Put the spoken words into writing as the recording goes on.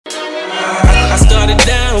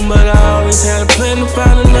home, but I always had a plan to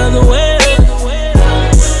find another way.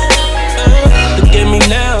 Look at me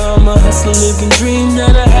now, I'm a hustler, living dream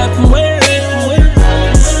that I haven't with.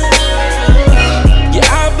 Yeah,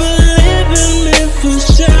 I believe in it for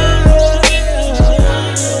sure.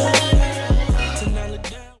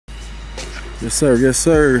 Yes sir, yes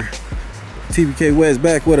sir. TBK Wes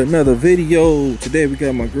back with another video. Today we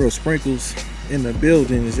got my girl Sprinkles in the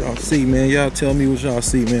building, as y'all see, man. Y'all tell me what y'all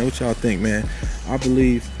see, man. What y'all think, man? I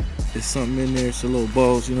believe it's something in there. It's a little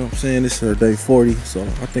balls, you know what I'm saying? This is her day 40, so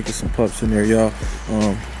I think it's some pups in there, y'all.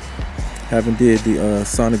 Haven't did the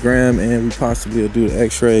sonogram, and we possibly will do the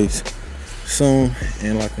x-rays soon.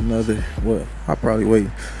 And like another, well, I'll probably wait. You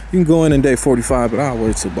can go in day 45, but I'll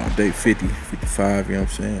wait till about day 50, 55, you know what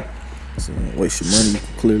I'm saying? So don't waste your money. You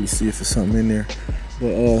can clearly see if there's something in there.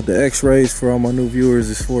 But the x-rays for all my new viewers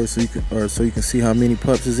is for so you can see how many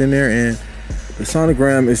pups is in there, and the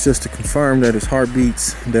sonogram is just to confirm that it's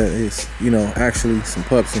heartbeats, that it's, you know, actually some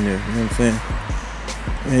pups in there, you know what I'm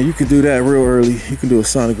saying? And you can do that real early. You can do a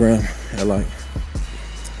sonogram at like,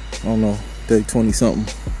 I don't know, day 20 something.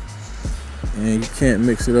 And you can't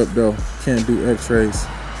mix it up though. You can't do x-rays.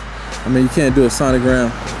 I mean, you can't do a sonogram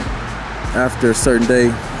after a certain day.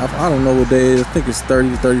 I don't know what day it is. I think it's 30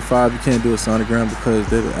 to 35. You can't do a sonogram because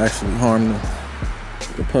they would actually harm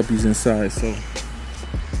the puppies inside. So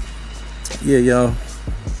yeah, y'all,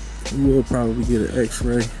 we will probably get an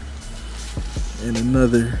x-ray in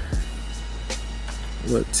another,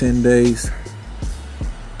 what, 10 days,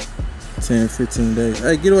 10, 15 days.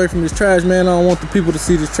 Hey, get away from this trash, man. I don't want the people to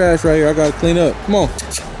see this trash right here. I gotta clean up. Come on.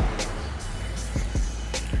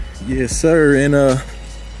 Yes, sir. And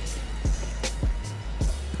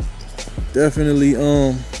definitely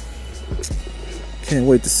can't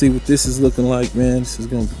wait to see what this is looking like, man. This is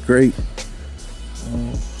gonna be great.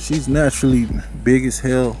 She's naturally big as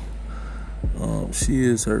hell. She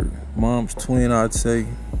is her mom's twin, I'd say,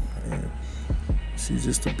 and she's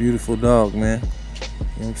just a beautiful dog, man. You know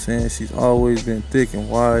what I'm saying? She's always been thick and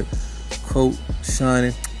wide, coat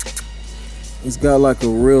shining. It's got like a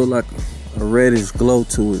real, like a reddish glow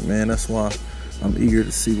to it, man. That's why I'm eager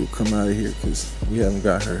to see what come out of here, because we haven't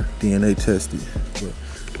got her DNA tested. But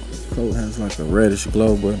the coat has like a reddish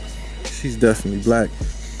glow, but she's definitely black.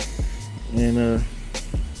 And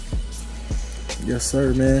yes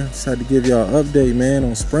sir, man. Just had to give y'all an update, man,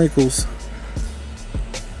 on Sprinkles.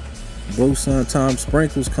 Blue Sun Time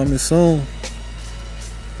Sprinkles coming soon.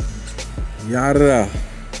 Yada. You know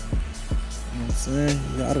what I'm saying?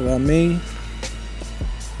 Yada I mean.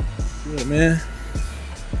 Yeah, man.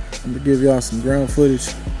 I'm gonna give y'all some ground footage.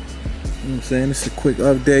 You know what I'm saying? It's a quick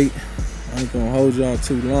update. I ain't gonna hold y'all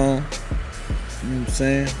too long. You know what I'm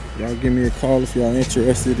saying? Y'all give me a call if y'all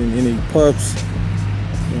interested in any pups. You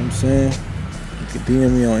know what I'm saying? You can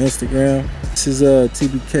DM me on Instagram. This is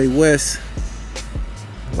TBK Wes.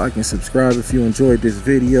 Like and subscribe if you enjoyed this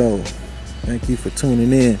video. Thank you for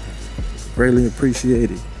tuning in. Greatly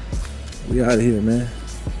appreciated. We out of here, man.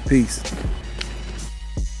 Peace.